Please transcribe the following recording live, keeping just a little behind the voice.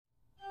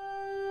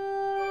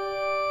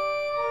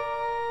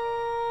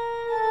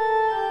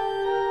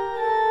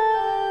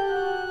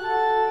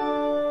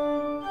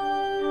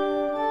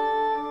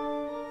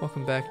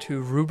welcome back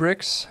to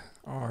Rubrics,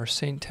 our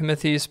St.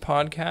 Timothy's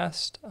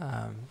podcast.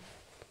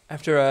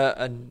 After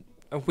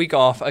a week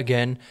off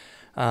again,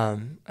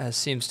 as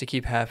seems to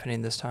keep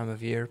happening this time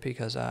of year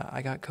because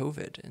I got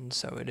COVID, and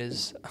so it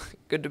is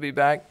good to be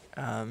back.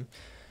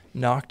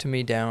 Knocked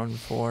me down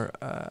for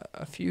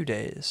a few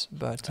days,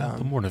 but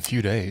more than a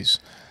few days.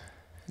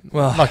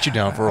 Well, knocked you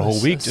down for a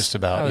whole week, just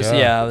about.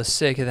 I was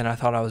sick, and then I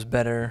thought I was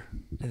better,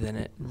 and then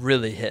it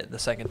really hit the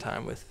second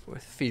time with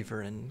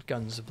fever and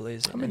guns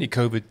blazing. How many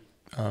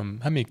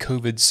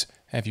COVIDs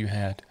have you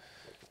had?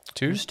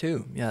 Two? Just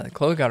two. Yeah,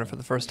 Chloe got it for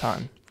the first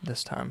time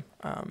this time,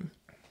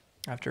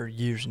 after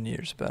years and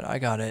years. But I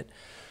got it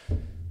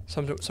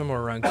somewhere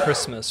around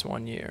Christmas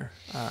one year,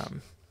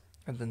 and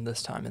then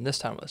this time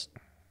was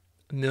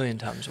a million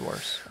times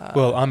worse. It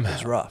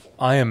was rough.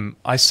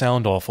 I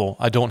sound awful.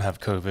 I don't have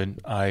COVID.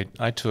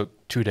 I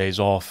took 2 days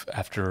off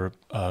after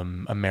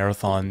a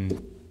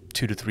marathon,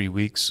 2 to 3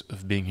 weeks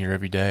of being here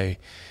every day.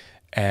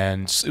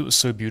 And it was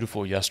so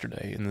beautiful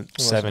yesterday in the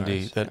 70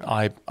 nice, that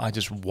yeah. I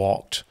just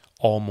walked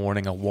all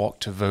morning. I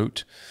walked to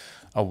vote.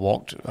 I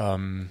walked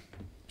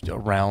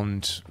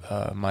around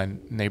my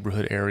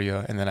neighborhood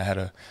area, and then I had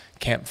a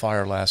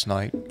campfire last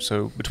night.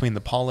 So between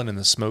the pollen and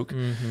the smoke,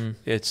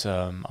 it's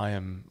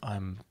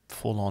I'm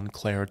full on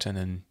Claritin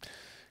and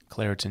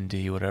Claritin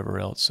D, whatever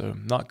else. So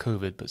not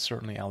COVID, but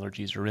certainly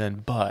allergies are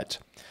in. But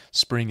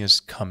spring is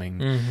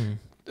coming.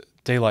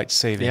 Daylight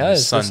saving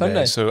is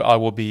Sunday, so I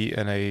will be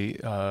in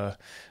a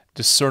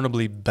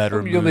discernibly better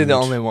mood. You'll be the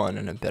only one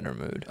in a better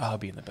mood. I'll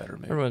be in the better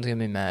mood. Everyone's going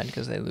to be mad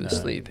because they lose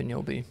sleep, and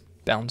you'll be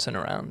bouncing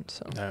around.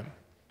 So,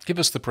 Give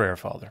us the prayer,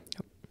 Father.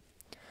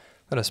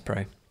 Let us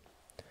pray.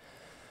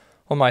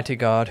 Almighty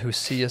God, who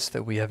seest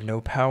that we have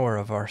no power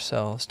of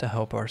ourselves to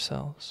help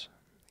ourselves,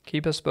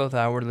 keep us both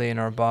outwardly in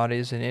our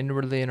bodies and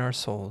inwardly in our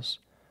souls,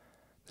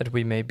 that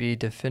we may be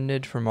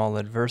defended from all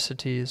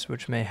adversities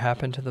which may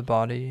happen to the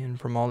body, and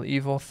from all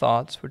evil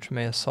thoughts which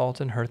may assault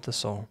and hurt the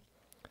soul.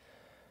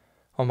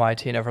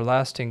 Almighty and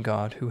everlasting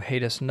God, who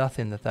hatest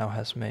nothing that thou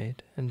hast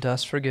made, and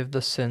dost forgive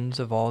the sins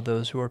of all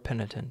those who are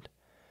penitent,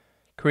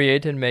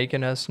 create and make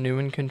in us new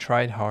and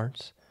contrite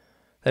hearts,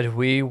 that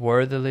we,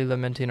 worthily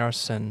lamenting our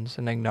sins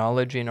and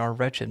acknowledging our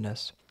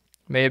wretchedness,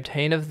 may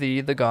obtain of thee,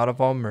 the God of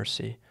all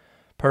mercy,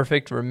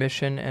 perfect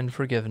remission and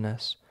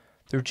forgiveness,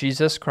 through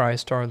Jesus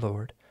Christ our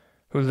Lord,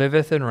 who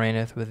liveth and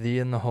reigneth with thee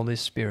in the Holy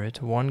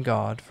Spirit, one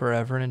God,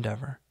 forever and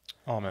ever.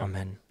 Amen.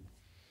 Amen.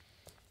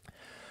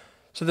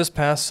 So this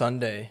past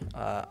Sunday,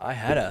 I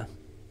had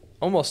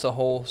almost a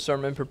whole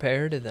sermon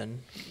prepared, and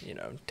then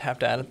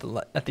tapped out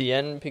at the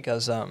end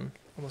because I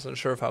wasn't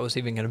sure if I was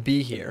even going to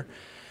be here.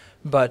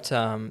 But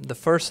the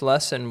first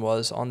lesson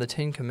was on the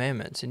Ten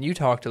Commandments, and you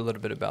talked a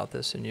little bit about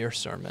this in your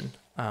sermon.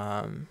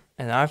 And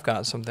I've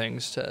got some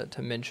things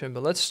to mention,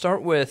 but let's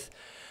start with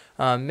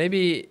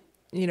maybe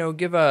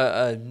give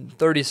a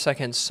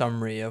 30-second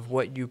summary of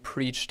what you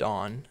preached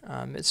on,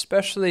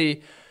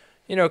 especially,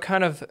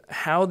 kind of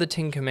how the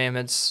Ten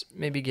Commandments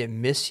maybe get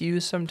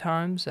misused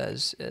sometimes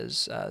as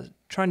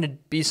trying to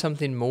be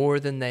something more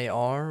than they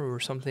are or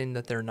something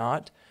that they're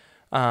not.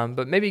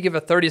 But maybe give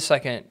a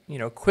 30-second,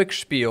 quick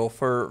spiel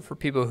for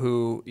people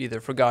who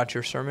either forgot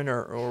your sermon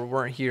or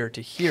weren't here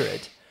to hear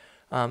it.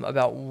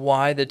 About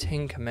why the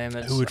Ten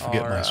Commandments Who would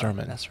forget my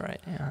sermon? That's right.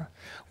 Yeah.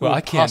 Well,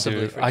 I can't do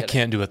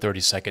a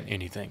 30-second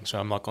anything, so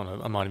I'm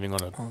not even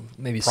gonna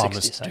maybe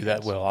promise 60 to do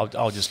that. Well,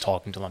 I'll just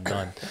talk until I'm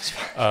done.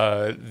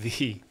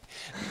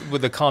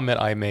 With the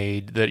comment I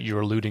made that you're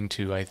alluding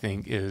to, I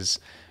think is,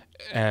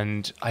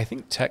 and I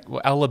think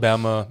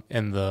Alabama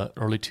in the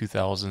early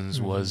 2000s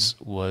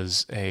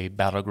was a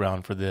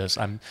battleground for this.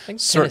 I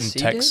think certain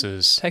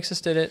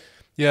Texas did it.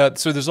 Yeah.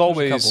 So there's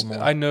always,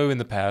 I know in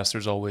the past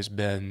there's always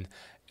been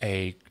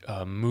a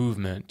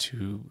movement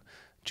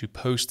to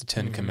post the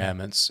Ten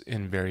Commandments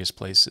in various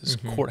places.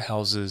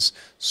 Courthouses,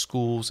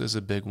 schools is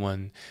a big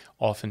one.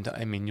 Often,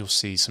 you'll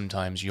see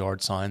sometimes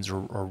yard signs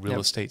or real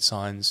estate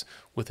signs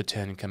with the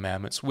Ten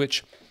Commandments,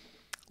 which,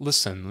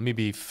 listen, let me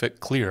be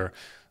clear.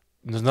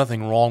 There's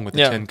nothing wrong with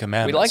the Ten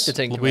Commandments. We like the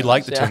Ten Commandments. We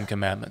like the Ten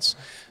Commandments.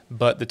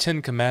 But the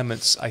Ten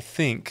Commandments, I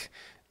think,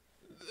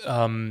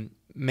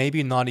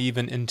 maybe not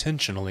even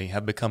intentionally,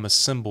 have become a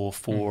symbol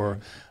for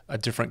a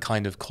different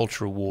kind of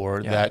culture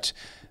war. That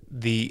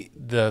the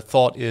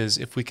thought is,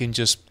 if we can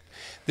just,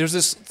 there's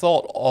this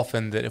thought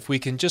often that if we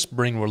can just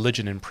bring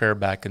religion and prayer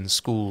back in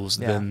schools,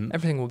 then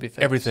everything will be fixed.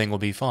 Everything will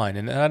be fine.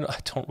 And I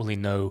don't really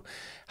know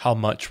how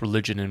much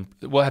religion and,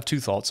 I have two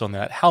thoughts on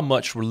that. How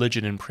much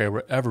religion and prayer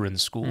were ever in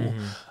school,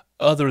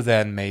 other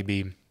than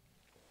maybe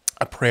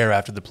a prayer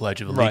after the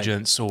Pledge of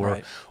Allegiance,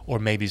 or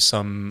maybe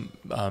some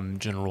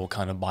general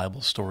kind of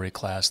Bible story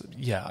class.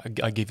 Yeah,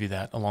 I give you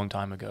that a long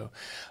time ago.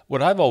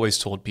 What I've always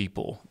told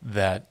people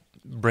that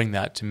bring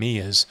that to me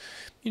is,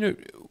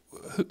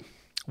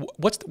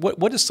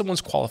 what is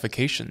someone's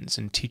qualifications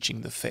in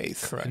teaching the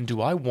faith? Correct. And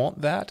do I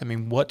want that?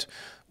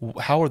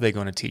 How are they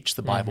going to teach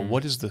the Bible?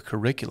 What is the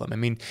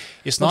curriculum?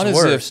 It's not as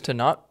worse if to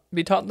not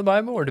be taught the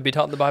Bible, or to be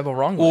taught the Bible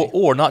wrongly?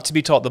 Or not to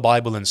be taught the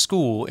Bible in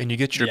school, and you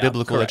get your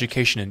biblical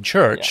education in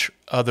church.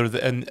 Yeah. Other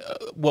than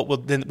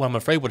what I'm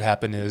afraid would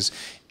happen is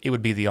it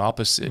would be the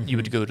opposite. Mm-hmm. You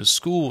would go to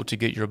school to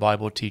get your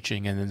Bible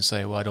teaching, and then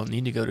say, "Well, I don't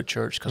need to go to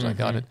church because I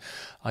got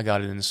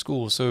it in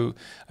school." So,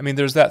 I mean,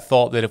 there's that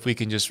thought that if we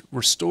can just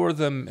restore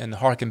them and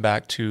harken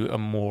back to a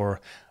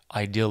more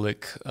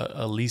idyllic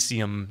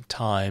Elysium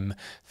time,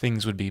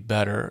 things would be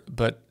better.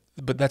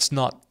 But that's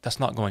not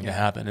going to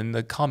happen. And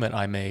the comment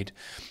I made,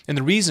 and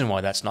the reason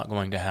why that's not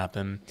going to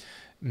happen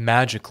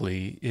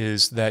magically,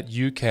 is that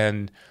you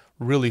can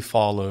really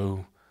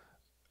follow,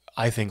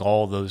 I think,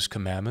 all those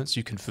commandments.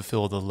 You can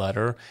fulfill the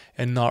letter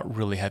and not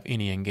really have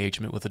any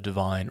engagement with the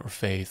divine or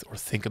faith or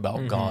think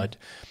about God.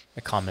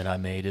 A comment I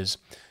made is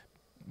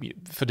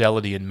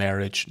fidelity in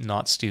marriage,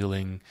 not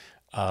stealing,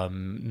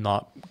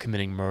 not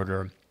committing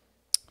murder.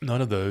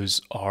 None of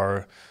those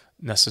are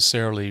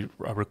necessarily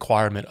a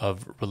requirement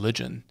of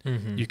religion.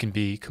 Mm-hmm. You can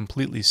be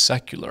completely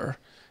secular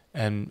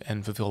and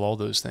fulfill all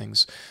those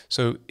things.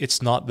 So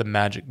it's not the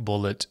magic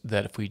bullet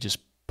that if we just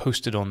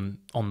post it on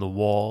the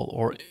wall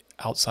or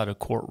outside a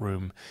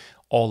courtroom,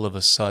 all of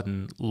a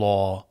sudden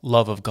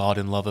love of God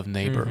and love of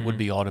neighbor would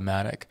be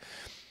automatic.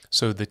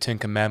 So the Ten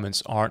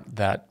Commandments aren't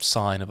that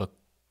sign of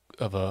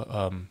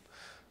a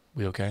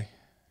we okay?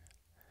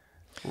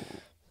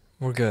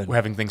 We're good. We're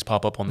having things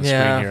pop up on the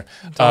screen here.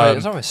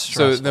 It's always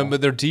stressful.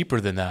 But they're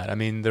deeper than that. I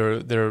mean,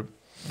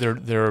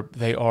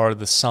 they are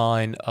the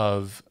sign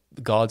of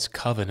God's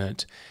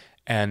covenant,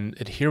 and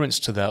adherence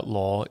to that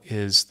law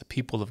is the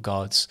people of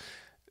God's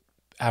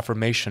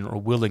affirmation or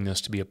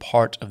willingness to be a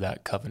part of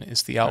that covenant.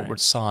 It's the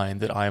outward sign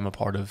that I am a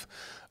part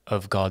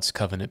of God's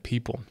covenant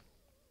people.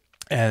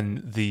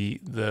 And the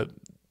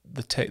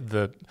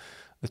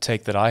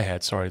take that I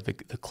had, sorry, the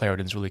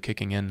Claritin's really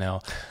kicking in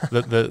now.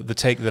 The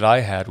take that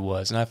I had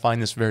was, and I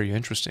find this very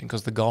interesting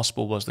because the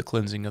gospel was the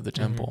cleansing of the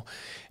temple.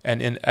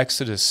 And in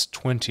Exodus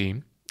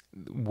 20,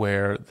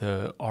 where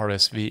the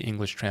RSV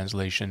English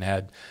translation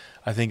had,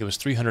 I think it was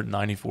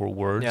 394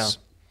 words,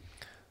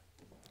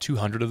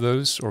 200 of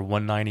those, or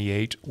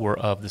 198, were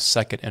of the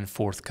second and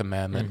fourth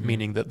commandment,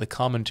 meaning that the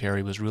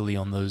commentary was really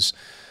on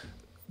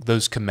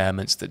those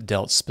commandments that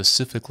dealt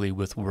specifically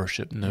with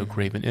worship, no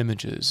graven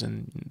images,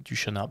 and you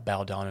shall not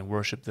bow down and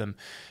worship them,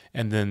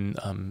 and then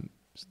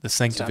the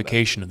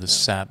sanctification of the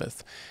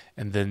Sabbath.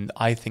 And then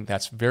I think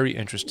that's very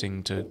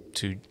interesting to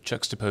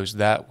juxtapose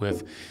that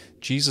with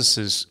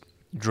Jesus's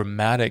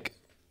dramatic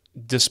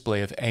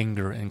display of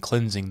anger and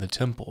cleansing the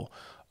temple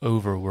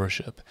over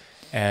worship.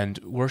 And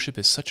worship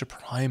is such a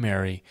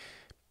primary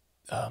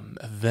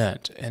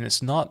event, and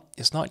it's not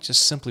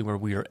just simply where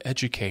we are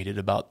educated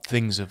about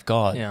things of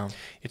God. Yeah.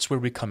 It's where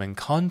we come in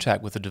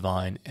contact with the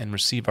divine and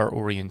receive our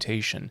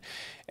orientation,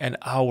 and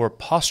our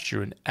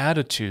posture and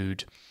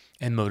attitude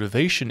and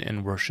motivation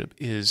in worship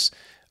is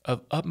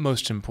of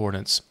utmost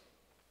importance.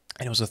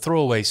 And it was a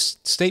throwaway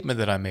statement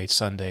that I made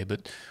Sunday,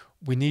 but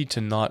we need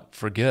to not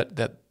forget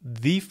that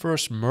the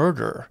first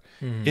murder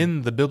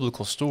in the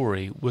biblical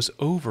story was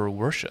over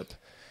worship,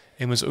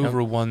 and was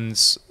over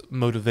one's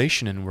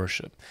motivation in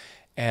worship.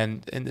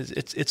 And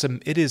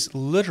it is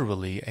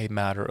literally a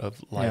matter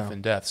of life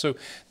and death. So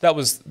that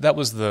was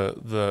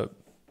the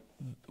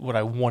what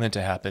I wanted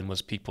to happen,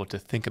 was people to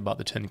think about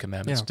the Ten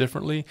Commandments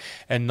differently,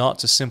 and not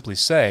to simply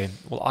say,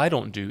 well, I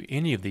don't do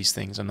any of these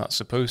things I'm not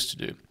supposed to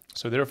do.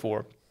 So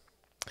therefore,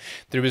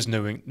 there is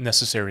no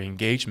necessary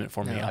engagement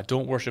for me. I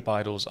don't worship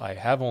idols. I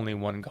have only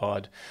one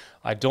God.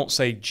 I don't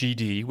say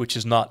GD, which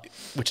is not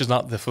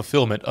the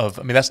fulfillment of.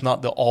 I mean, that's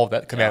not all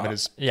that commandment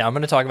is. Yeah, I'm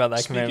going to talk about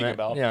that commandment.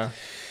 About. Yeah.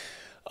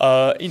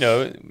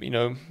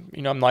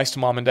 I'm nice to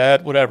mom and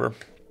dad, whatever,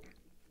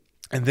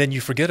 and then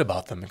you forget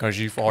about them because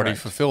you've already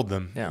fulfilled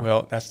them. Yeah.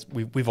 Well,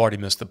 we've already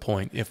missed the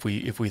point if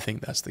we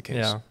think that's the case.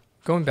 Yeah.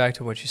 Going back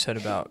to what you said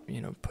about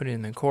putting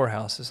in the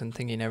courthouses and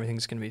thinking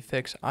everything's going to be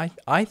fixed,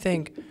 I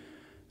think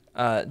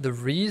the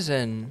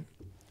reason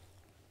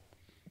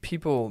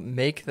people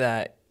make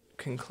that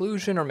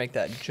conclusion or make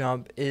that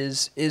jump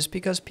is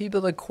because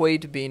people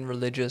equate being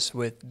religious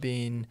with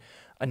being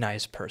a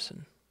nice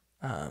person.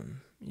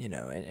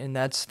 And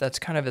that's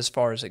kind of as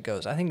far as it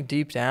goes. I think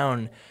deep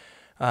down,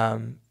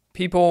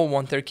 people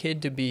want their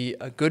kid to be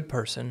a good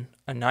person,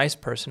 a nice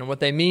person. And what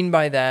they mean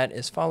by that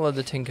is follow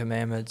the Ten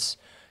Commandments,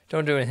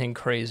 don't do anything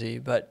crazy.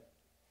 But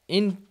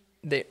in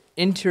the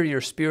interior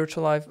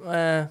spiritual life,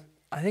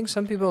 I think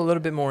some people are a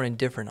little bit more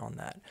indifferent on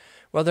that.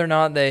 Whether or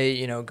not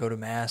they, go to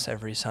Mass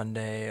every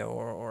Sunday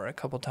or a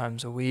couple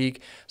times a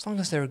week, as long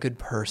as they're a good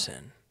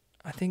person.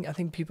 I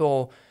think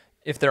people,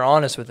 if they're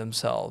honest with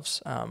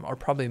themselves, are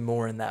probably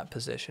more in that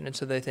position. And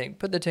so they think,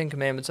 put the Ten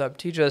Commandments up,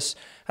 teach us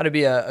how to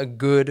be a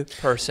good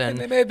person. And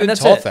they may have been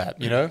taught that,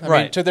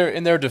 I mean,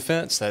 in their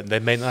defense, that they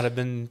may not have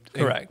been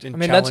correct.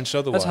 Challenged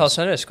otherwise. That's how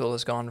Sunday school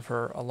has gone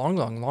for a long,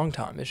 long, long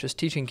time. It's just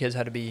teaching kids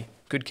how to be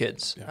good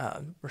kids.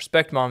 Yeah.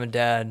 Respect mom and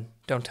dad,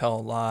 don't tell a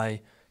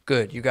lie.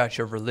 Good, you got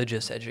your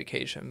religious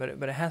education. But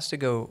it has to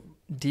go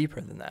deeper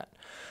than that.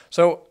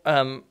 So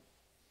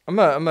I'm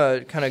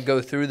gonna kind of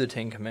go through the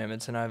Ten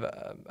Commandments, and I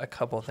have a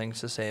couple of things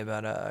to say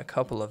about a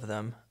couple of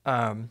them.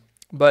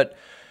 But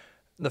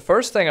the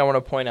first thing I want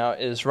to point out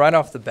is right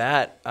off the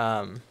bat,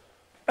 and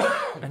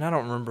I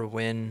don't remember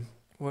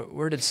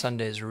where did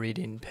Sunday's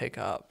reading pick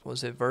up?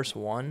 Was it verse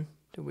 1?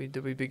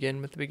 Did we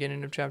begin with the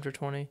beginning of chapter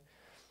 20?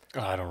 Oh,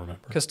 I don't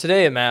remember. Because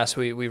today at Mass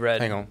we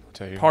read Hang on, I'll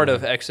tell you. part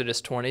of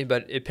Exodus 20,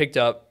 but it picked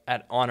up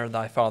at honor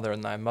thy father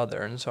and thy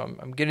mother, and so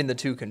I'm getting the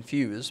two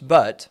confused.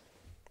 But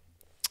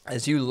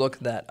as you look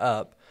that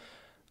up,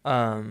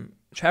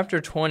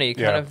 chapter 20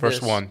 kind of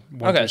verse 1.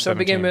 Okay, so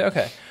begin with,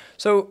 okay.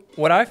 So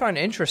what I find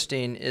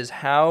interesting is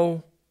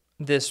how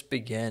this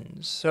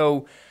begins.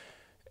 So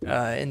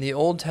in the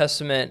Old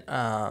Testament,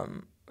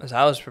 as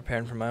I was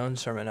preparing for my own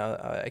sermon,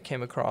 I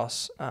came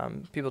across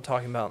people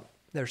talking about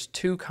there's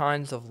two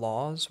kinds of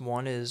laws.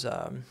 One is,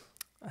 I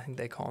think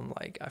they call them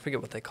I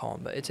forget what they call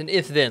them, but it's an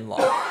if-then law.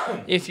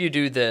 If you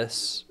do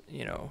this,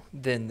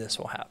 then this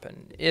will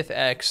happen. If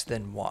X,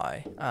 then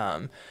Y.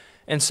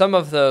 And some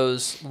of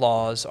those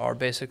laws are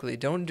basically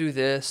don't do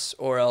this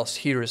or else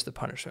here is the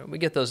punishment. We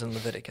get those in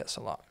Leviticus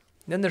a lot.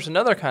 Then there's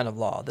another kind of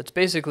law that's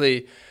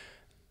basically,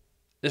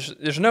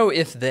 there's no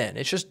if-then.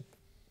 It's just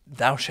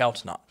thou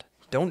shalt not.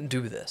 Don't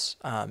do this.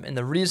 And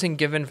the reason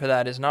given for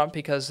that is not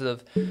because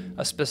of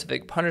a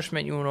specific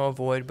punishment you want to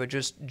avoid, but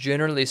just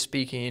generally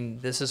speaking,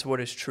 this is what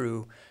is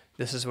true,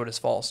 this is what is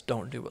false,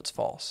 don't do what's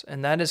false.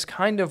 And that is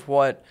kind of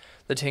what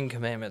the Ten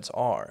Commandments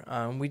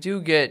are. We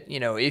do get,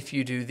 if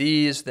you do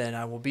these, then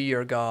I will be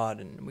your God,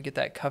 and we get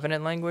that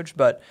covenant language,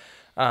 but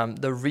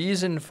the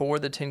reason for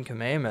the Ten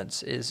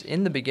Commandments is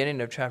in the beginning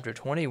of chapter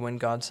 20 when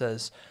God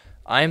says,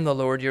 I am the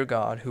Lord your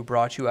God who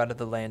brought you out of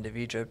the land of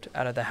Egypt,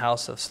 out of the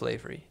house of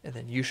slavery, and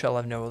then you shall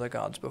have no other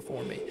gods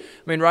before me.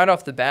 I mean, right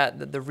off the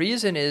bat, the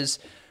reason is,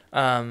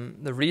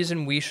 the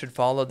reason we should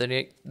follow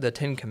the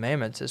Ten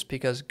Commandments is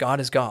because God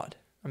is God.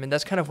 I mean,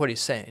 that's kind of what he's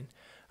saying.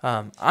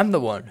 I'm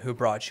the one who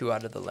brought you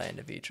out of the land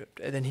of Egypt.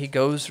 And then he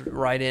goes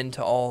right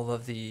into all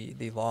of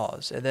the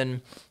laws. And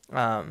then,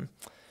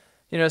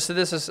 so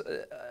this is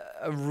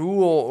a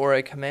rule or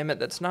a commandment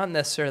that's not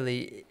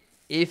necessarily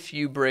if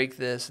you break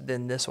this,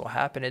 then this will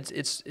happen.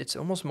 It's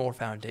almost more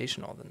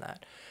foundational than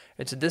that.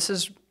 This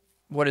is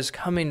what is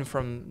coming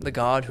from the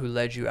God who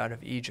led you out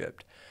of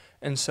Egypt.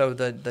 And so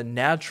the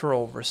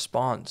natural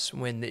response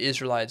when the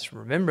Israelites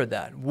remember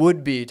that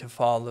would be to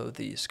follow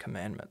these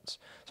commandments.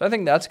 So I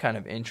think that's kind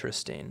of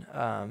interesting,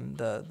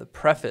 the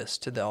preface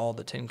to all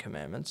the Ten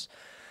Commandments.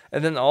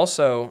 And then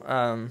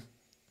also,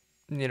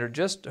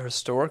 just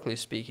historically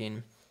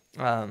speaking,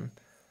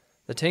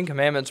 the Ten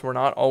Commandments were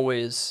not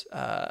always,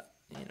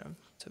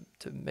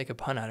 to make a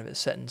pun out of it,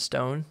 set in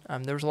stone.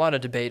 There was a lot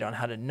of debate on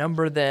how to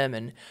number them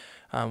and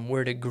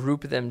where to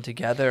group them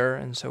together.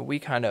 And so we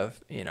kind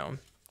of,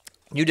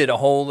 you did a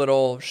whole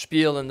little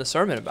spiel in the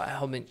sermon about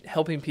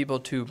helping people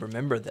to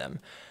remember them.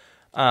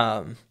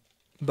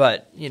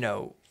 But,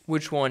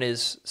 which one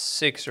is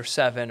 6 or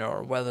 7,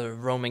 or whether the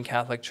Roman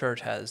Catholic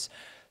Church has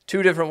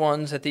 2 different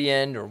ones at the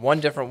end or 1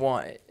 different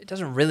one, it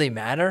doesn't really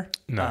matter.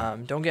 No.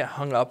 Don't get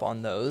hung up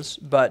on those.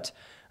 But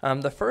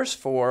the first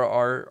 4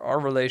 are our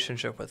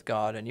relationship with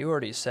God. And you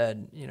already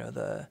said,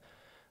 the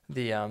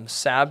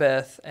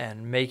Sabbath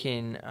and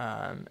making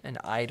an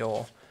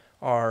idol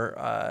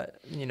are,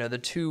 the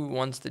 2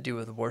 ones that do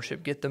with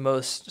worship get the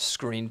most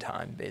screen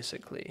time,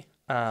 basically.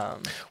 Well,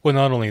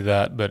 not only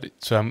that, but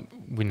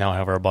we now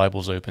have our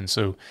Bibles open.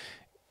 So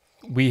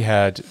we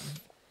had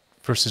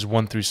verses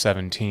 1 through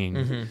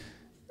 17.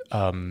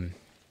 Mm-hmm.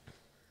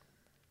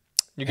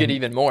 You get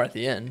even more at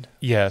the end.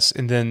 Yes,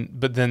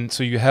 but then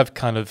so you have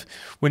kind of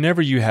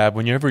whenever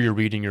you're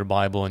reading your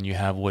Bible and you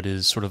have what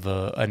is sort of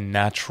a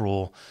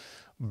natural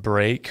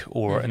break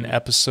or an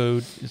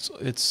episode,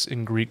 it's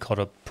in Greek called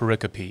a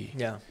pericope.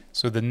 Yeah.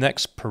 So the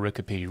next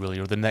pericope, really,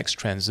 or the next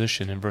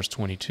transition in verse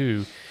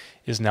 22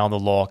 is now the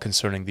law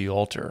concerning the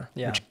altar,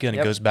 which again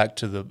it goes back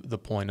to the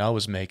point I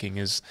was making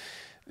is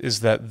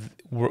that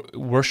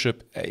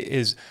worship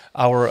is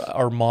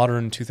our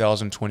modern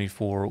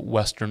 2024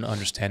 Western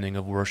understanding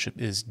of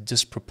worship is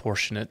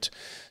disproportionate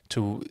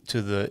to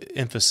the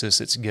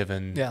emphasis it's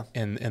given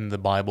in the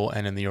Bible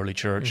and in the early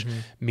church,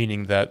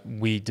 meaning that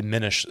we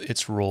diminish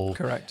its role.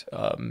 Correct.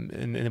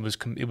 And it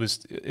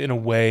was in a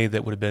way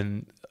that would have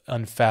been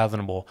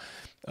unfathomable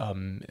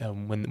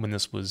when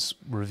this was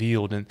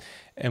revealed.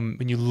 And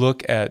when you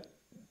look at,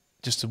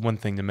 just one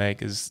thing to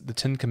make is the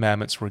 10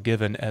 Commandments were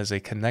given as a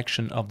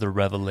connection of the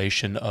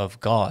revelation of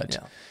God.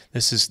 Yeah.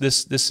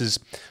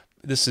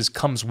 This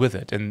comes with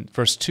it. And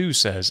verse 2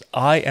 says,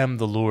 I am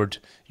the Lord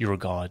your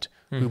God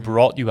who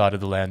brought you out of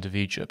the land of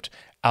Egypt,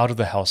 out of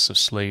the house of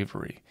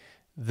slavery.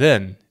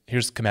 Then,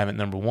 here's commandment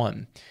number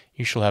 1,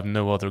 you shall have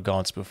no other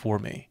gods before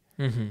me.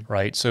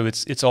 Right? So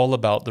it's all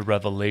about the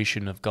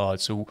revelation of God.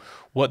 So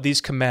what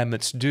these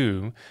commandments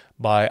do,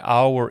 by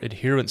our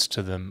adherence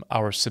to them,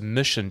 our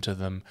submission to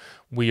them,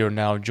 we are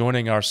now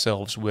joining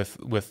ourselves with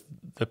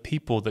the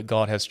people that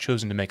God has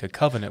chosen to make a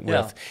covenant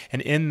with.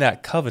 And in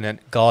that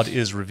covenant, God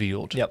is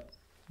revealed. Yep.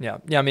 Yeah.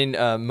 I mean,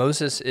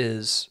 Moses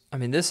is,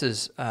 this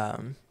is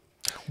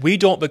We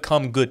don't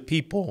become good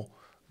people.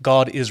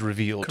 God is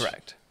revealed.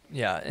 Correct.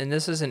 Yeah, and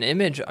this is an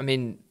image, I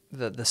mean,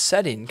 the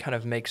setting kind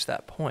of makes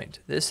that point.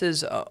 This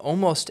is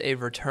almost a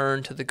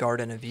return to the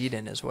Garden of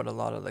Eden, is what a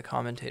lot of the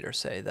commentators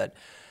say, that,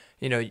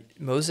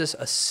 Moses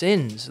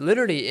ascends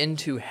literally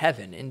into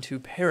heaven, into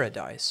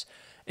paradise.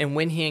 And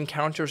when he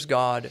encounters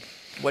God,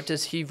 what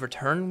does he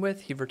return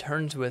with? He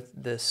returns with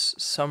this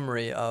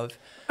summary of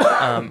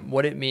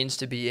what it means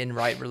to be in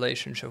right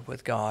relationship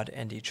with God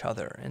and each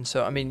other. And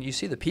so, I mean, you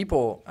see the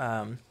people,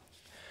 and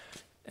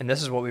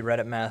this is what we read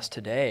at Mass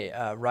today,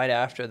 right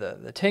after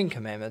the Ten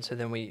Commandments,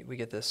 and then we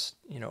get this,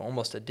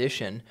 almost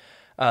addition.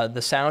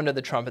 The sound of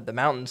the trumpet, the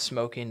mountain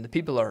smoking, the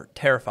people are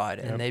terrified,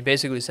 and they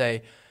basically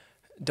say,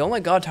 don't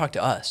let God talk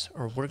to us,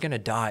 or we're going to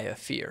die of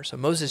fear. So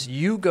Moses,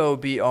 you go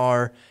be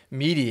our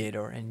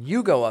mediator, and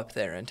you go up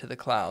there into the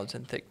clouds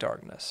and thick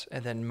darkness.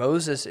 And then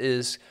Moses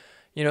is,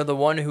 the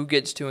one who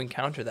gets to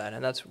encounter that,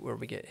 and that's where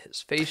we get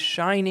his face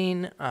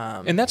shining.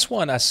 And that's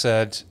when I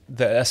said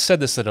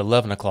this at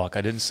 11 o'clock.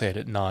 I didn't say it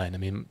at 9. I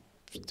mean,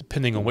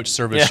 depending on which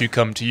service you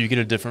come to, you get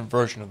a different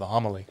version of the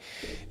homily.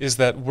 Is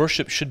that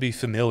worship should be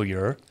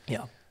familiar.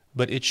 Yeah.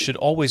 But it should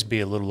always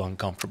be a little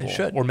uncomfortable,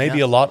 or maybe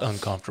a lot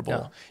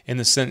uncomfortable, in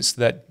the sense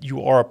that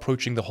you are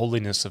approaching the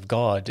holiness of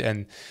God.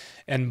 And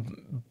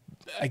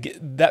I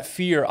get that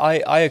fear,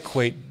 I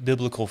equate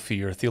biblical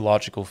fear,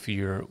 theological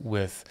fear,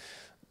 with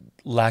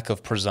lack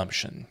of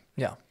presumption.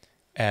 Yeah.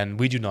 And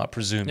we do not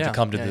presume to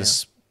come to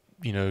this,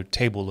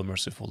 table of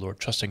merciful Lord,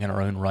 trusting in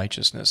our own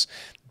righteousness.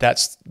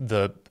 That's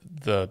the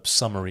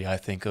summary, I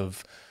think,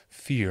 of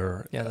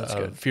fear. Yeah, that's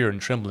good. Fear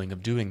and trembling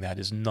of doing that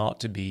is not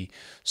to be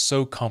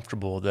so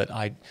comfortable that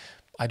I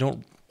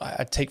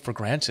take for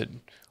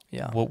granted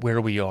where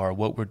we are,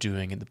 what we're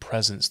doing, and the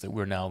presence that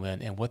we're now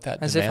in, and what that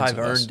demands of us. As if I've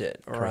earned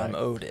it, or I'm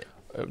owed it.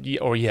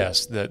 Or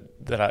yes, that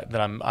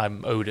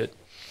I'm owed it.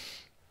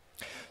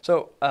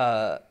 So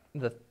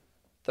the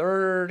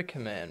third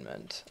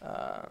commandment.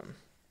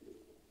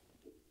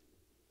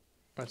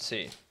 Let's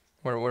see,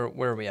 where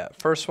are we at?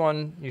 First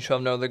one, you shall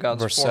know that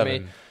God's Verse for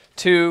 7. me.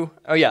 2,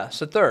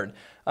 so third.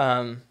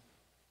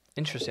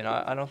 Interesting.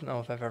 I don't know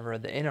if I've ever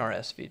read the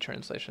NRSV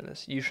translation of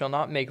this. You shall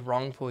not make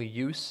wrongful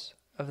use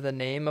of the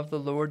name of the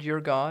Lord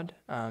your God.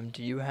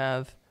 Do you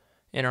have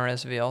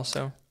NRSV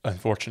also?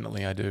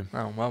 Unfortunately, I do.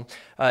 Oh, well.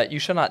 You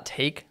shall not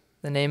take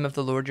the name of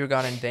the Lord your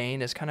God in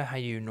vain is kind of how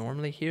you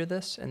normally hear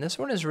this. And this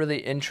one is really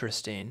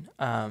interesting.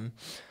 I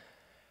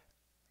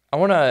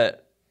want to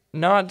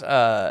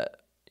not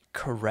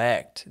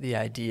correct the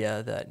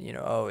idea that,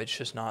 it's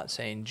just not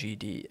saying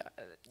GD.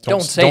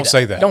 Don't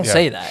say that. Don't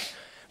say that.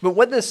 But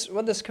what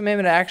this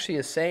commandment actually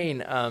is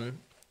saying,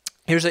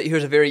 here's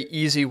a very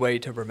easy way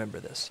to remember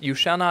this. You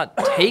shall not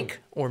take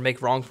or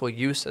make wrongful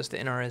use, as the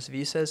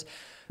NRSV says.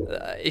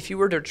 If you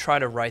were to try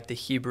to write the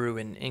Hebrew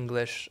in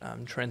English,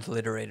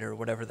 transliterator, or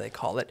whatever they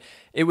call it,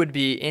 it would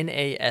be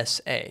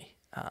NASA,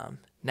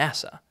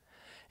 NASA.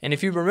 And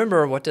if you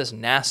remember, what does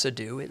NASA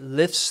do? It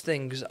lifts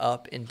things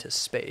up into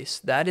space.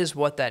 That is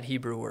what that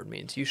Hebrew word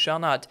means. You shall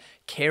not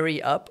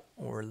carry up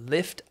or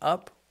lift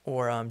up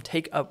or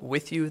take up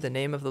with you the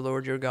name of the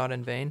Lord your God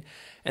in vain.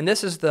 And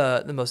this is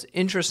the most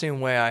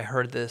interesting way I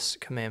heard this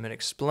commandment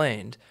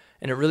explained,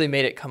 and it really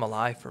made it come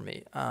alive for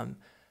me.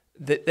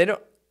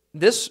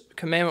 This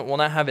commandment will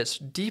not have its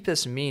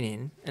deepest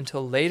meaning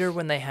until later,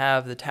 when they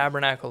have the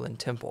tabernacle and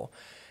temple.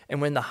 And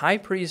when the high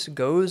priest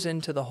goes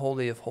into the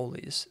Holy of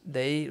Holies,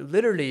 they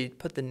literally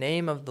put the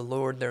name of the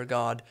Lord their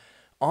God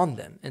on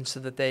them, and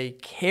so that they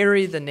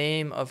carry the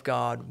name of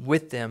God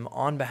with them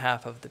on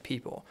behalf of the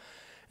people.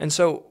 And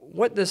so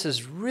what this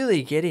is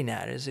really getting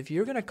at is, if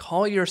you're going to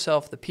call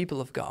yourself the people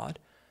of God,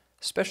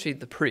 especially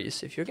the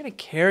priests, if you're going to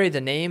carry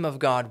the name of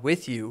God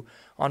with you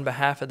on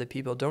behalf of the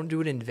people, don't do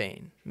it in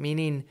vain,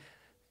 meaning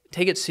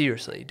take it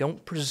seriously.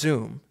 Don't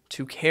presume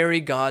to carry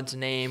God's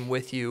name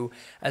with you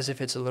as if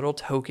it's a little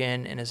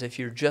token and as if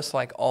you're just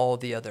like all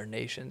the other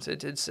nations.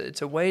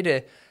 It's a way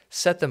to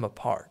set them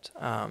apart.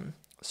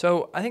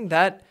 So I think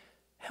that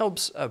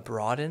helps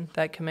broaden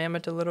that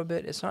commandment a little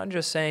bit. It's not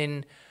just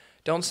saying,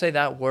 don't say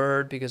that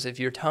word, because if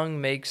your tongue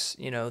makes,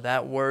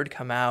 that word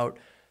come out,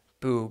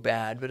 boo,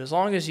 bad. But as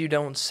long as you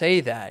don't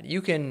say that,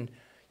 you can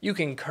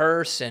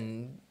curse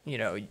and,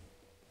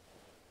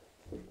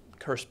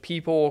 curse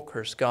people,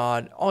 curse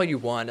God, all you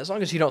want, as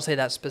long as you don't say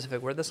that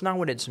specific word. That's not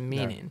what it's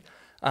meaning.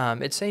 No.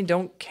 It's saying,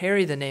 don't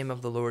carry the name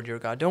of the Lord your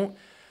God.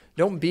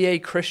 Don't be a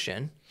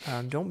Christian.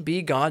 Don't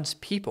be God's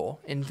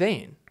people in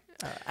vain.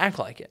 Act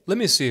like it. Let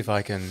me see if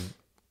I can,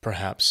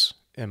 perhaps,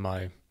 in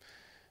my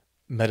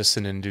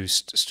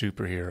medicine-induced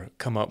stupor here,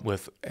 come up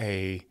with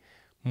a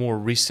more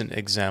recent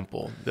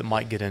example that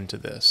might get into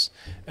this.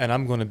 And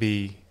I'm going to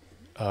be,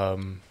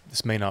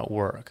 this may not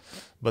work,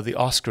 but the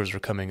Oscars are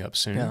coming up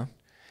soon. Yeah.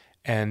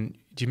 And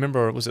do you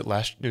remember, was it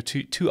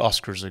two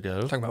Oscars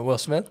ago? Talking about Will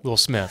Smith? Will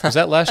Smith. Was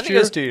that last I think year?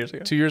 It was 2 years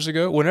ago. 2 years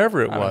ago?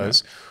 Whenever it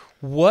was.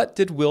 What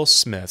did Will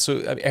Smith, so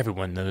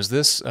everyone knows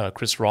this,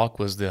 Chris Rock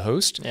was the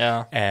host.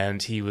 Yeah.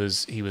 And he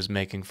was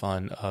making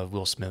fun of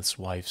Will Smith's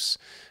wife's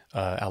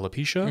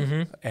alopecia.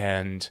 Mm-hmm.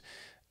 And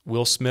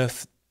Will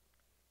Smith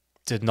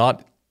did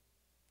not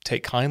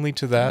take kindly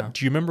to that. No.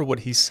 Do you remember what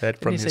he said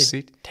from his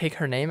seat? Take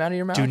her name out of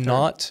your mouth?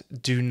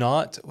 Do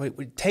not,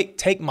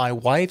 take my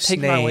wife's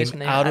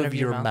name out of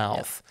your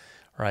mouth,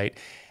 right?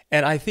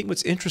 And I think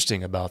what's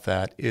interesting about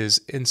that is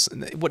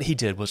what he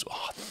did was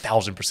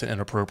 1,000%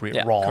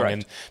 inappropriate, wrong, correct.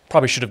 And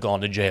probably should have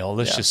gone to jail.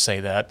 Let's just say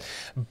that.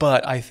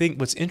 But I think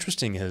what's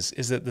interesting is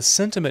that the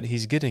sentiment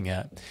he's getting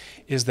at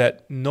is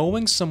that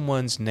knowing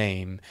someone's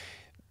name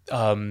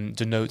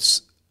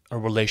denotes a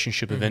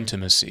relationship of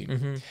intimacy,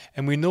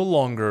 and we no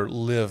longer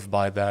live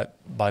by that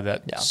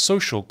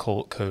social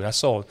code. I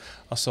saw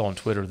on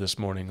Twitter this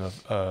morning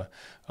of a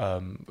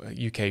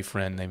UK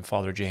friend named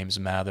Father James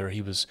Mather.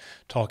 He was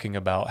talking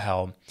about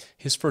how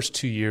his first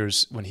 2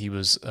 years when he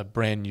was a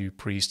brand new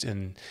priest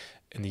in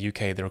the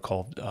UK, they're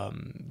called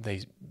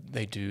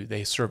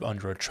they serve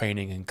under a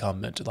training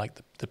incumbent, like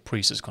the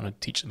priest is going to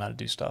teach them how to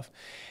do stuff.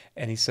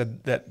 And he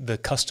said that the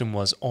custom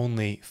was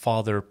only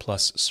father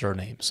plus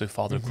surname, so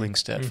Father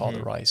Klingstedt,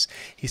 Father Rice.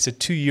 He said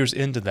 2 years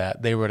into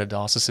that, they were at a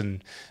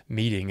diocesan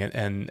meeting,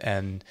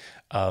 and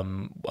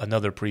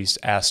another priest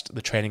asked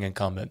the training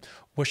incumbent,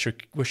 "What's your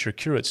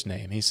curate's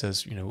name?" He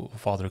says,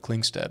 Father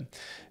Klingstedt.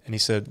 And he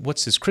said,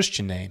 "What's his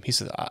Christian name?" He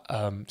said,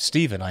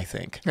 "Stephen, I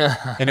think."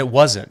 And it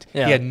wasn't.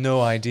 Yeah. He had no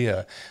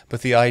idea.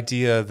 But the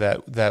idea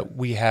that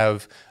we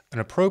have an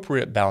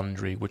appropriate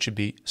boundary, which would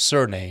be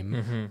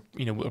surname,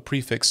 a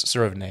prefix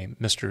surname,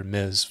 Mr.,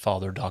 Ms.,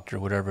 Father, Doctor,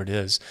 whatever it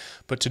is.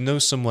 But to know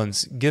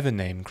someone's given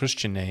name,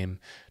 Christian name,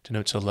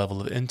 denotes a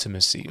level of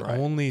intimacy. Right.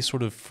 Only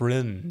sort of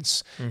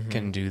friends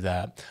can do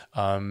that.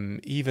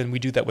 Even we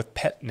do that with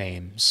pet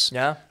names.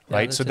 Yeah.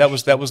 Right. So that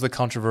was the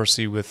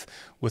controversy with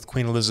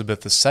Queen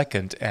Elizabeth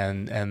II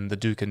and the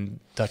Duke and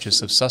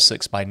Duchess of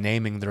Sussex by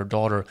naming their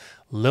daughter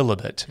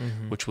Lilibet,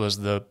 which was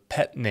the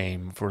pet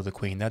name for the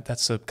Queen.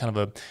 That's a kind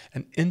of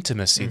an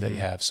intimacy that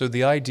you have. So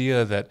the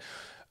idea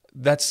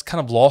that's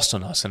kind of lost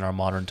on us in our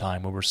modern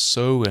time, where we're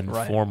so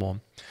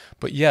informal,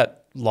 but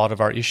yet a lot of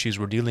our issues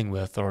we're dealing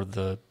with are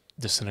the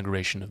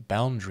disintegration of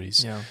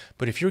boundaries. Yeah.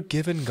 But if you're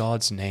given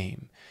God's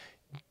name,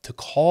 to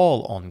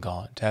call on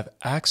God, to have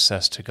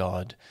access to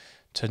God,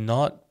 to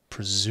not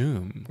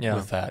presume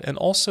with that, and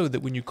also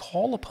that when you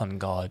call upon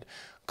God,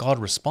 God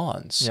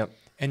responds. Yep.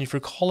 And if you're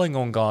calling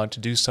on God to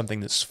do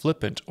something that's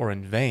flippant or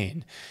in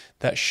vain,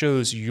 that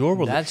shows your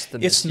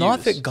relationship. It's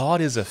not that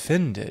God is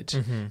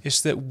offended.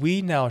 It's that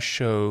we now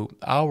show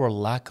our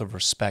lack of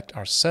respect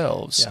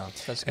ourselves. Yeah,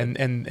 that's good.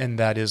 And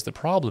that is the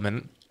problem.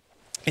 And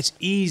it's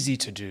easy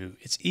to do.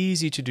 It's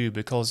easy to do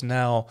because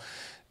now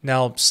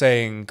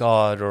saying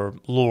God or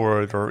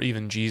Lord or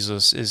even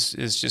Jesus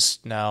is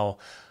just now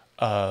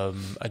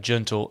a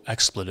gentle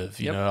expletive.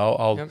 You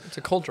know, it's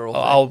a cultural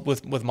thing.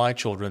 With my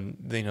children,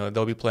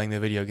 they'll be playing their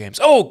video games.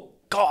 Oh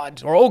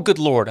God, or oh good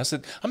Lord. I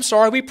said, I'm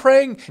sorry, are we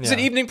praying? Is it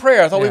evening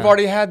prayer? I thought we've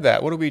already had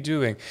that. What are we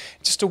doing?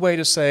 Just a way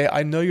to say,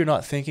 I know you're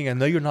not thinking, I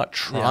know you're not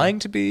trying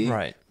to be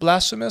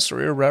blasphemous or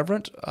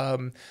irreverent,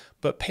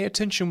 but pay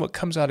attention what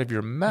comes out of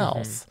your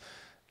mouth.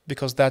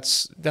 Because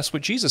that's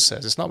what Jesus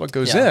says. It's not what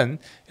goes in,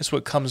 it's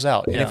what comes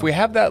out. And if we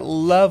have that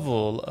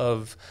level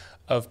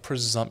of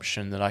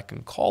presumption that I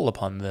can call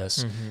upon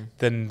this,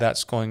 then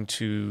that's going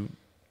to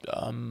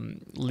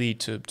lead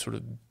to sort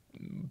of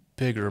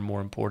bigger, more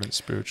important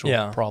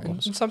spiritual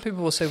problems. And some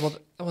people will say, well,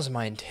 that wasn't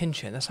my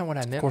intention. That's not what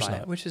I meant by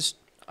it, which is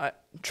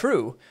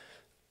true.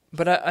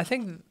 But I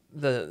think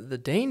the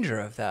danger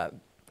of that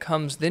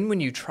comes then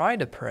when you try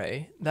to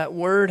pray, that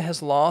word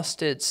has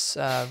lost its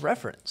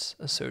reference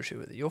associated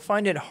with it. You'll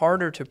find it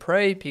harder to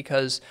pray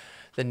because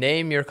the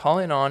name you're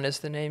calling on is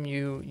the name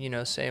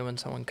you say when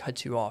someone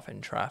cuts you off in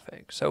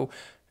traffic. So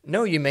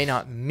no, you may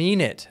not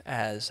mean it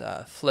as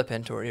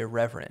flippant or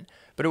irreverent,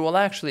 but it will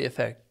actually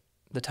affect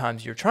the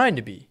times you're trying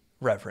to be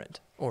reverent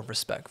or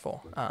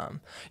respectful.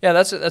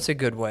 That's a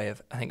good way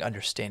of, I think,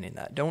 understanding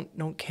that.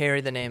 Don't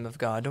carry the name of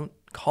God. Don't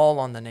call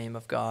on the name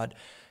of God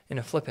in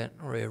a flippant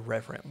or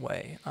irreverent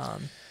way.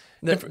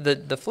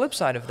 The flip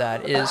side of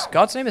that is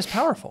God's name is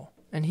powerful,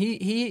 and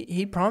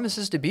He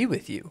promises to be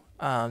with you.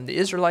 The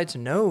Israelites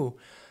know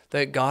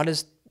that God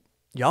is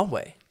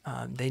Yahweh.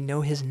 They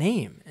know His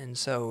name, and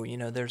so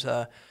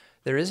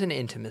there is an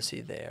intimacy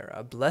there,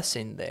 a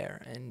blessing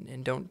there,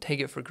 and don't take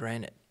it for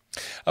granted.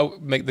 I'll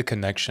make the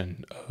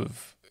connection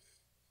of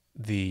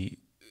the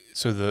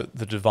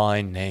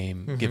divine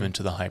name given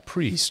to the high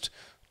priest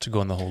to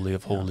go in the Holy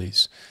of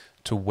Holies.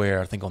 To wear,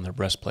 I think, on their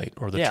breastplate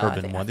or the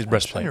turban one. The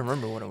breastplate. I don't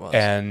remember what it was.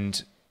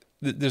 And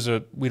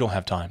we don't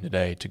have time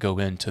today to go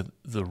into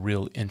the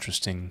real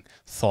interesting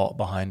thought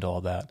behind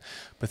all that.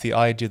 But the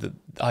idea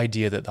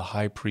that the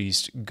high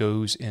priest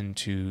goes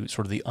into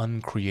sort of the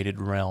uncreated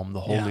realm,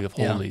 the Holy of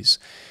Holies.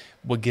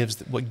 What gives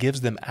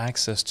them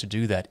access to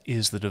do that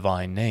is the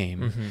divine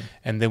name.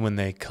 And then when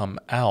they come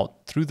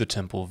out through the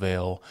temple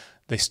veil,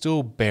 they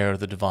still bear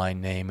the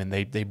divine name, and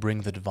they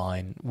bring the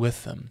divine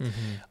with them.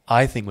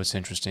 I think what's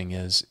interesting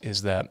is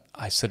that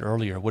I said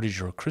earlier, what is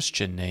your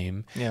Christian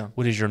name?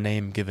 What is your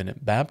name given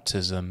at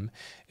baptism?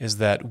 Is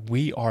that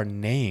we are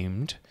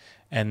named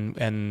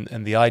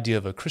And the idea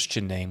of a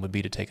Christian name would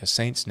be to take a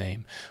saint's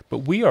name. But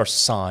we are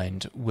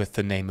signed with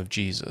the name of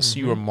Jesus.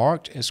 You are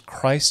marked as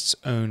Christ's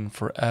own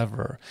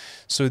forever.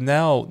 So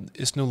now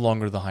it's no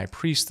longer the high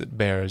priest that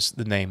bears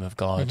the name of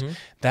God.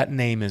 That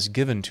name is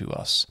given to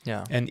us.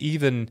 Yeah. And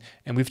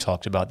we've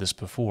talked about this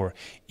before,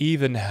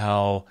 even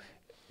how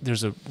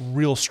there's a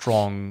real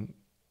strong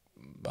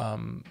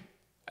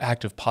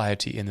act of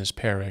piety in this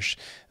parish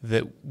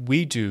that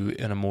we do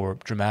in a more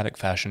dramatic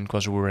fashion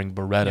because we're wearing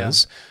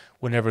berettas. Yeah.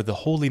 Whenever the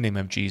holy name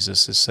of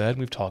Jesus is said,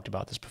 we've talked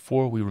about this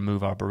before, we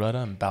remove our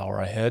beretta and bow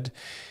our head.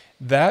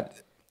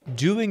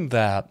 Doing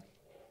that,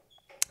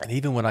 and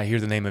even when I hear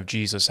the name of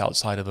Jesus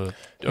outside of a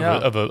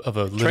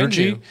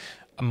liturgy,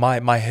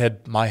 my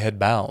head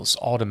bows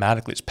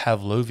automatically. It's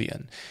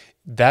Pavlovian.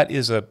 That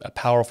is a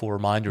powerful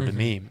reminder to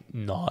me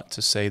not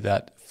to say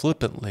that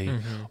flippantly,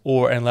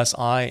 or unless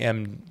I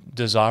am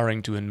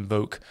desiring to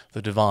invoke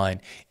the divine.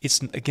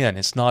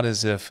 It's not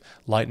as if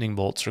lightning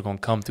bolts are going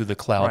to come through the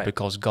cloud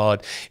because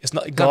God is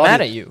not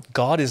mad at you.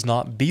 God is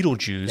not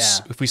Beetlejuice.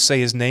 Yeah. If we say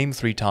his name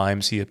 3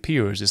 times, he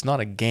appears. It's not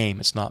a game.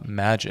 It's not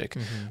magic,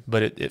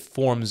 but it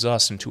forms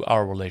us into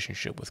our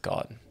relationship with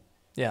God.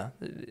 Yeah,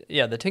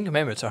 the 10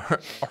 Commandments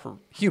are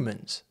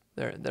humans.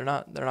 They're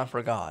not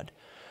for God.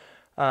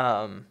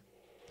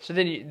 So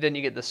then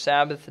you get the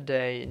Sabbath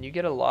day, and you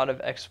get a lot of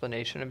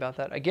explanation about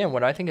that. Again,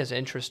 what I think is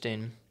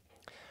interesting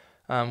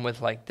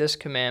with like this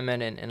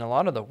commandment and a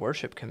lot of the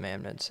worship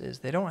commandments is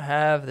they don't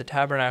have the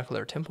tabernacle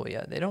or temple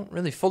yet. They don't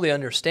really fully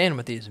understand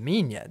what these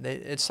mean yet.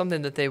 It's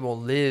something that they will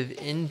live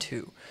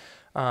into.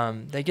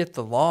 They get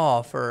the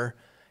law for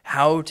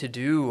how to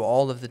do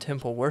all of the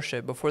temple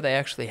worship before they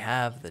actually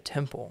have the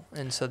temple.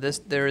 And so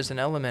there is an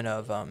element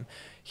of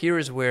here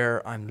is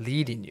where I'm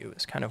leading you,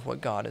 is kind of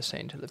what God is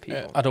saying to the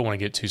people. I don't want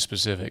to get too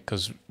specific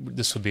because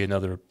this will be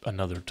another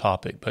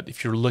topic, but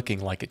if you're looking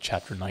like at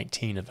chapter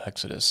 19 of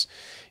Exodus,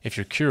 if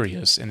you're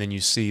curious and then you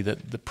see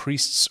that the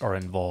priests are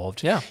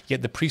involved, yet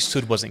the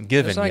priesthood wasn't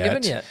given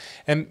yet.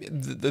 And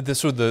the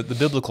sort of the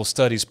biblical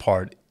studies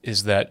part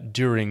is that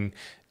during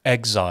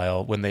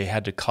exile, when they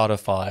had to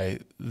codify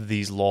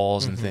these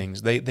laws and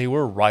things, they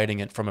were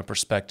writing it from a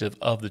perspective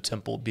of the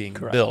temple being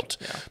built,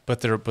 but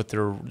they're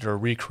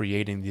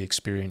recreating the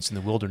experience in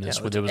the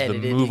wilderness where there was the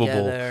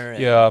movable.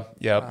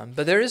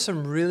 But there is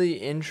some really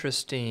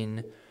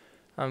interesting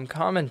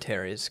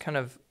commentaries, kind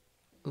of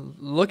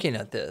looking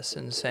at this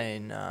and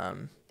saying,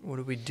 what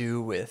do we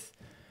do with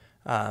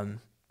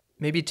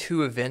maybe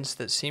 2 events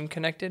that seem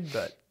connected,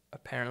 but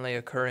apparently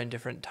occur in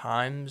different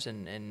times,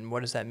 and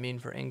what does that mean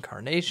for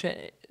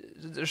incarnation?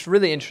 There's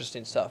really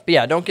interesting stuff. But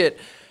yeah, don't get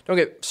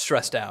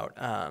stressed out.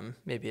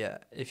 Maybe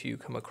if you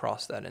come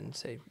across that and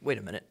say, wait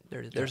a minute,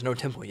 there's no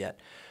temple yet.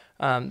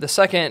 The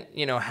second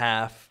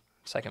half,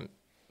 second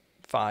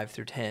 5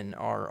 through 10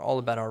 are all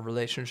about our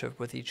relationship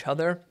with each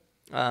other.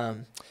 I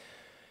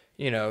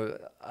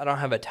don't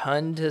have a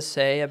ton to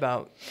say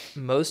about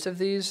most of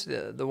these.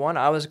 The one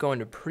I was going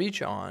to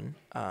preach on,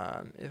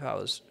 if I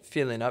was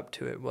feeling up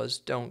to it, was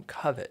don't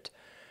covet.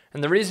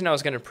 And the reason I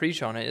was going to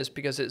preach on it is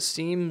because it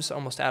seems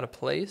almost out of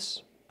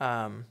place.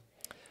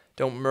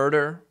 Don't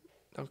murder,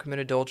 don't commit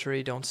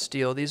adultery, don't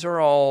steal. These are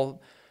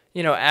all,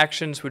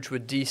 actions which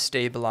would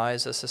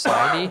destabilize a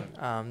society.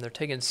 They're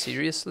taken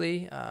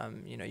seriously.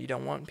 You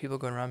don't want people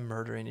going around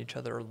murdering each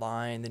other or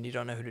lying, then you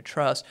don't know who to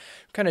trust.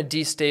 Kind of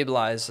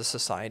destabilize the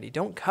society.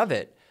 Don't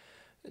covet.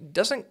 It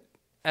doesn't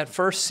at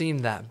first seem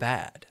that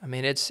bad. I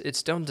mean,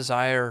 it's don't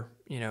desire,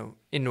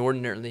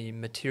 inordinately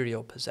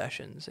material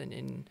possessions.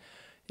 And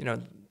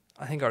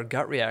I think our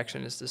gut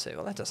reaction is to say,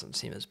 well, that doesn't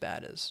seem as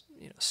bad as,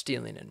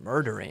 stealing and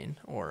murdering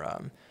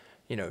or,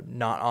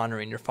 not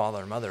honoring your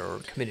father or mother or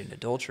committing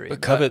adultery. But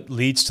covet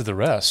leads to the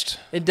rest.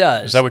 It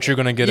does. Is that what you're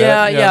going to get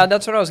at? Yeah,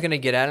 that's what I was going to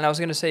get at. And I was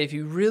going to say, if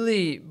you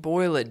really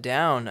boil it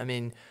down, I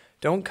mean,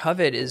 don't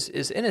covet is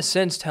in a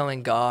sense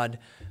telling God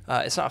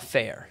it's not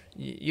fair.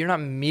 You're not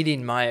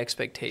meeting my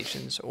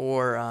expectations,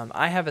 or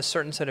I have a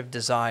certain set of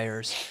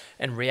desires,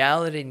 and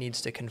reality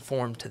needs to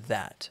conform to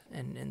that.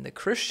 And the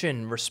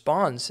Christian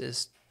response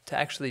is to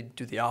actually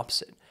do the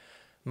opposite.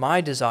 My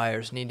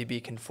desires need to be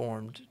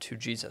conformed to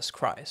Jesus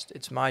Christ.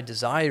 It's my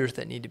desires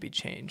that need to be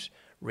changed.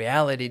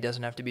 Reality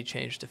doesn't have to be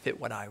changed to fit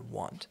what I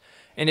want.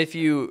 And if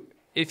you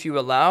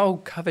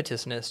allow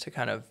covetousness to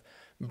kind of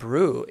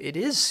brew, it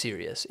is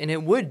serious, and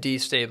it would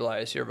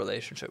destabilize your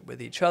relationship with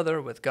each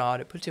other, with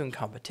God. It puts you in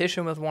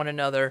competition with one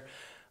another.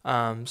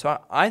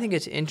 So I think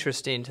it's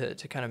interesting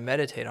to kind of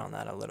meditate on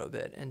that a little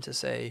bit and to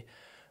say,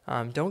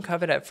 don't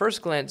covet at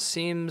first glance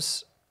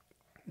seems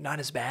not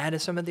as bad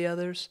as some of the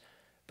others,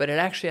 but it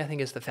actually, I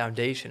think, is the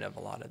foundation of a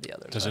lot of the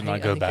others. Does it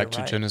not go back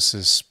to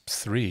Genesis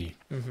 3?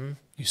 Mm-hmm.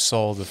 You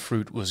saw the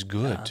fruit was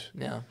good.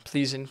 Yeah.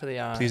 Pleasing for the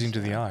eye. Pleasing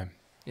to the eye.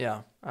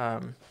 Yeah.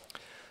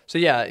 So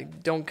yeah,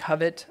 don't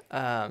covet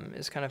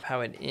is kind of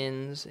how it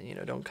ends.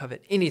 Don't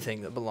covet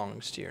anything that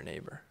belongs to your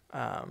neighbor.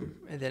 And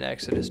then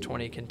Exodus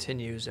 20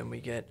 continues, and we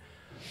get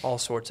all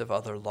sorts of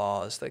other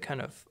laws that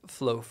kind of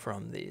flow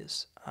from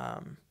these.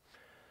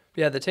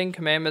 The 10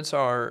 Commandments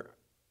are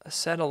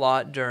said a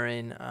lot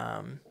during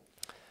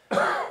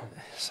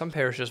some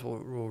parishes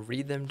will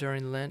read them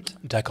during Lent.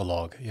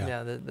 Decalogue, yeah.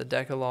 Yeah, the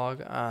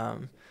Decalogue.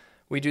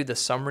 We do the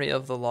summary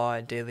of the law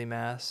at daily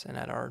Mass and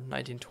at our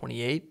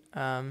 1928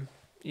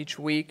 each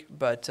week.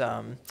 But,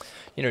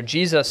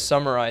 Jesus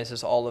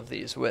summarizes all of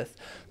these with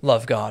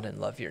love God and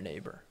love your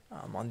neighbor.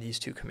 On these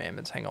two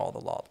commandments hang all the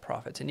law of the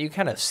prophets. And you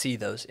kind of see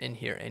those in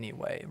here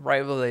anyway. Right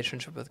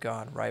relationship with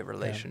God, right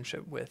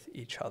relationship with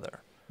each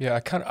other. Yeah,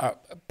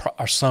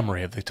 our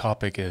summary of the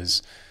topic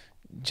is,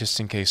 just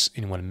in case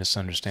anyone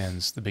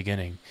misunderstands the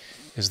beginning,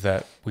 is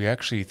that we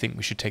actually think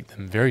we should take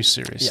them very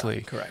seriously.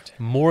 Yeah, correct.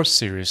 More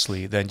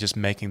seriously than just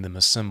making them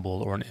a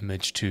symbol or an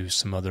image to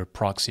some other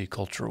proxy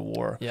cultural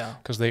war. Yeah.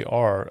 Because they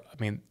are,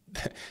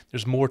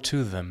 there's more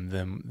to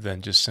them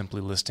than just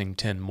simply listing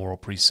 10 moral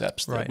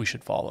precepts that we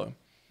should follow.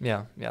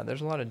 Yeah,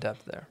 there's a lot of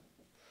depth there.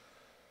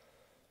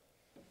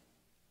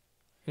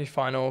 Any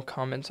final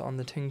comments on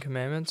the 10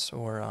 Commandments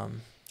or,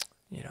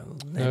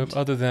 Lent? No,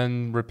 other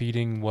than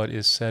repeating what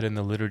is said in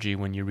the liturgy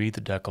when you read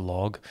the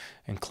Decalogue,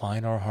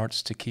 incline our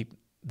hearts to keep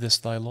this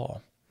thy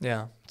law.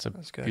 Yeah, it's a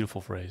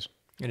beautiful phrase.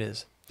 It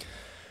is.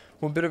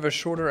 Well, a bit of a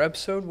shorter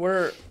episode.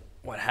 We're,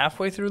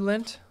 halfway through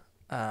Lent?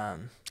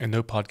 And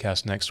no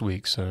podcast next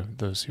week, so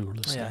those who are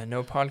listening. Yeah,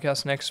 no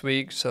podcast next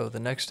week, so the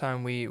next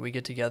time we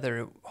get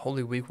together,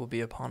 Holy Week will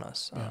be upon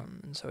us.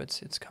 And so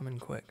it's coming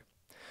quick.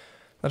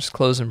 Let us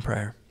close in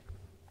prayer.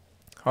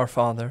 Our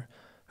Father,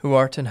 who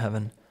art in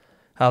heaven,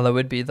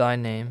 hallowed be thy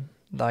name.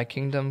 Thy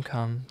kingdom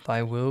come,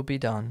 thy will be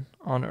done,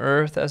 on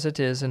earth as it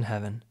is in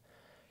heaven.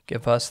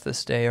 Give us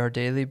this day our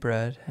daily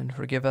bread, and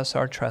forgive us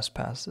our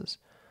trespasses,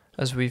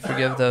 as we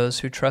forgive those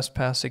who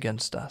trespass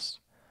against us.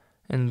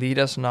 And lead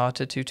us not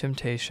into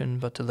temptation,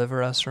 but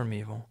deliver us from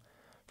evil.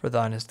 For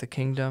thine is the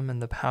kingdom,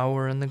 and the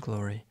power, and the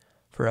glory,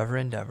 forever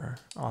and ever.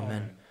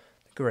 Amen.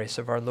 The grace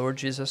of our Lord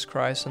Jesus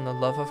Christ, and the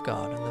love of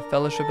God, and the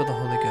fellowship of the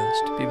Holy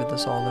Ghost be with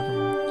us all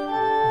evermore.